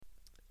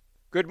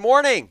Good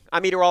morning.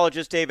 I'm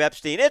meteorologist Dave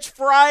Epstein. It's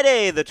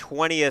Friday, the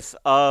 20th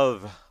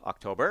of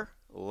October.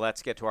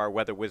 Let's get to our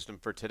weather wisdom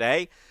for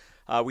today.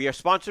 We are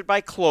sponsored by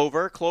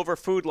Clover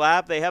Food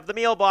Lab. They have the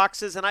meal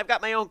boxes, and I've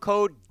got my own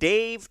code,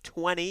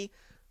 Dave20.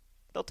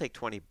 They'll take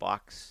 20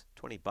 bucks.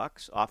 20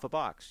 bucks off a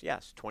box.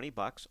 Yes, 20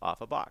 bucks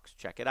off a box.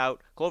 Check it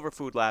out,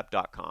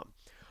 cloverfoodlab.com.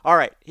 All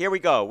right, here we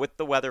go with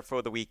the weather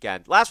for the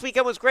weekend. Last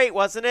weekend was great,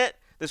 wasn't it?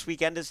 This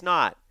weekend is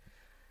not.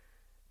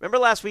 Remember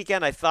last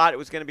weekend I thought it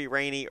was going to be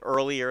rainy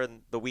earlier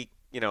in the week,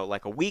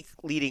 like a week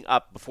leading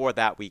up before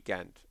that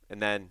weekend. And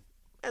then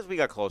as we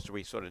got closer,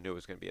 we sort of knew it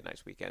was going to be a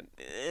nice weekend.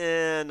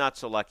 Not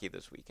so lucky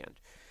this weekend.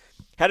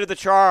 Head of the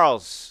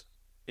Charles.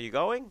 Are you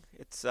going?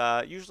 It's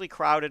usually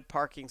crowded.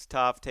 Parking's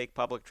tough. Take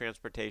public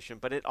transportation.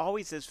 But it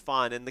always is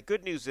fun. And the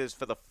good news is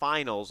for the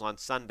finals on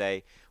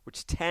Sunday,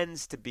 which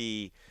tends to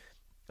be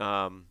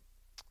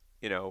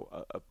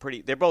a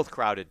pretty, they're both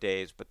crowded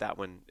days, but that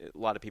one, a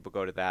lot of people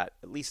go to that.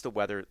 At least the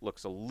weather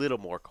looks a little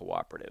more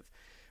cooperative.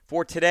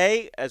 For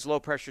today, as low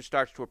pressure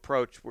starts to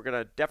approach, we're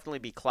going to definitely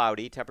be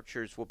cloudy.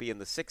 Temperatures will be in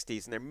the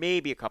 60s, and there may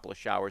be a couple of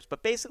showers,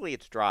 but basically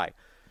it's dry.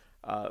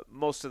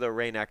 Most of the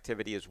rain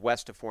activity is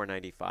west of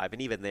 495,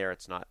 and even there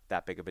it's not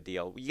that big of a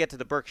deal. When you get to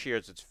the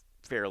Berkshires, it's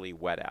fairly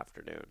wet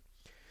afternoon.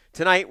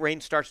 Tonight,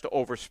 rain starts to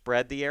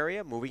overspread the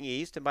area, moving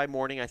east, and by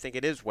morning, I think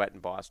it is wet in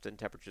Boston,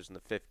 temperatures in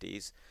the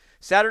 50s.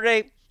 Saturday,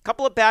 a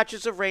couple of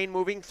batches of rain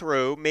moving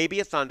through,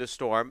 maybe a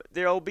thunderstorm.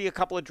 There will be a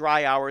couple of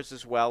dry hours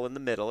as well in the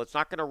middle. It's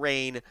not going to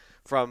rain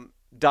from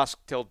dusk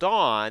till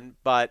dawn,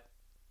 but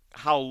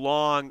how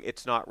long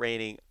it's not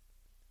raining,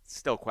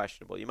 still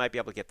questionable. You might be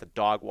able to get the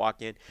dog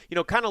walk in.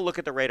 Kind of look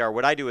at the radar.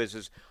 What I do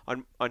is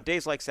on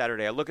days like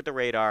Saturday, I look at the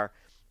radar,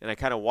 and I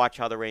kind of watch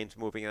how the rain's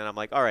moving, and then I'm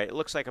like, all right, it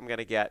looks like I'm going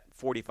to get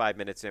 45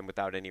 minutes in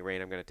without any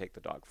rain. I'm going to take the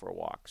dog for a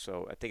walk.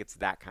 So I think it's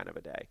that kind of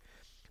a day.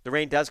 The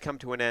rain does come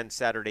to an end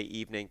Saturday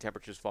evening.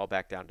 Temperatures fall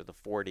back down to the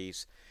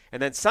 40s. And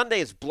then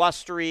Sunday is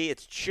blustery.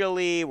 It's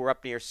chilly. We're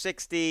up near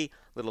 60.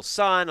 Little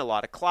sun, a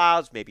lot of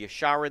clouds, maybe a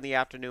shower in the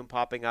afternoon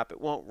popping up.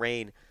 It won't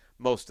rain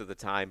most of the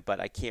time, but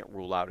I can't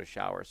rule out a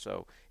shower.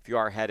 So if you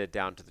are headed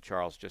down to the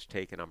Charles, just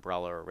take an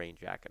umbrella or a rain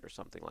jacket or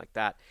something like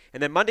that.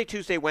 And then Monday,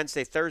 Tuesday,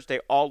 Wednesday, Thursday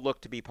all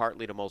look to be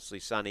partly to mostly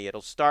sunny.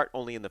 It'll start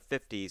only in the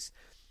 50s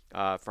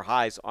for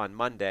highs on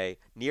Monday,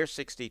 near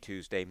 60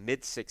 Tuesday,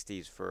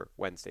 mid-60s for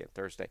Wednesday and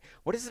Thursday.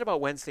 What is it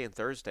about Wednesday and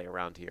Thursday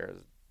around here?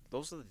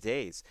 Those are the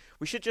days.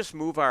 We should just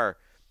move our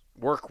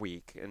work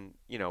week, and,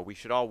 we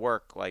should all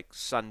work like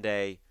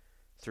Sunday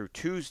through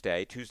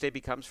Tuesday. Tuesday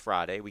becomes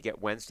Friday. We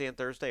get Wednesday and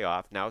Thursday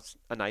off. Now it's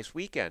a nice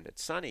weekend.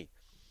 It's sunny.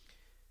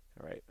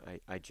 All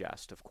right, I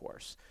jest, of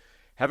course.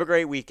 Have a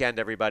great weekend,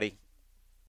 everybody.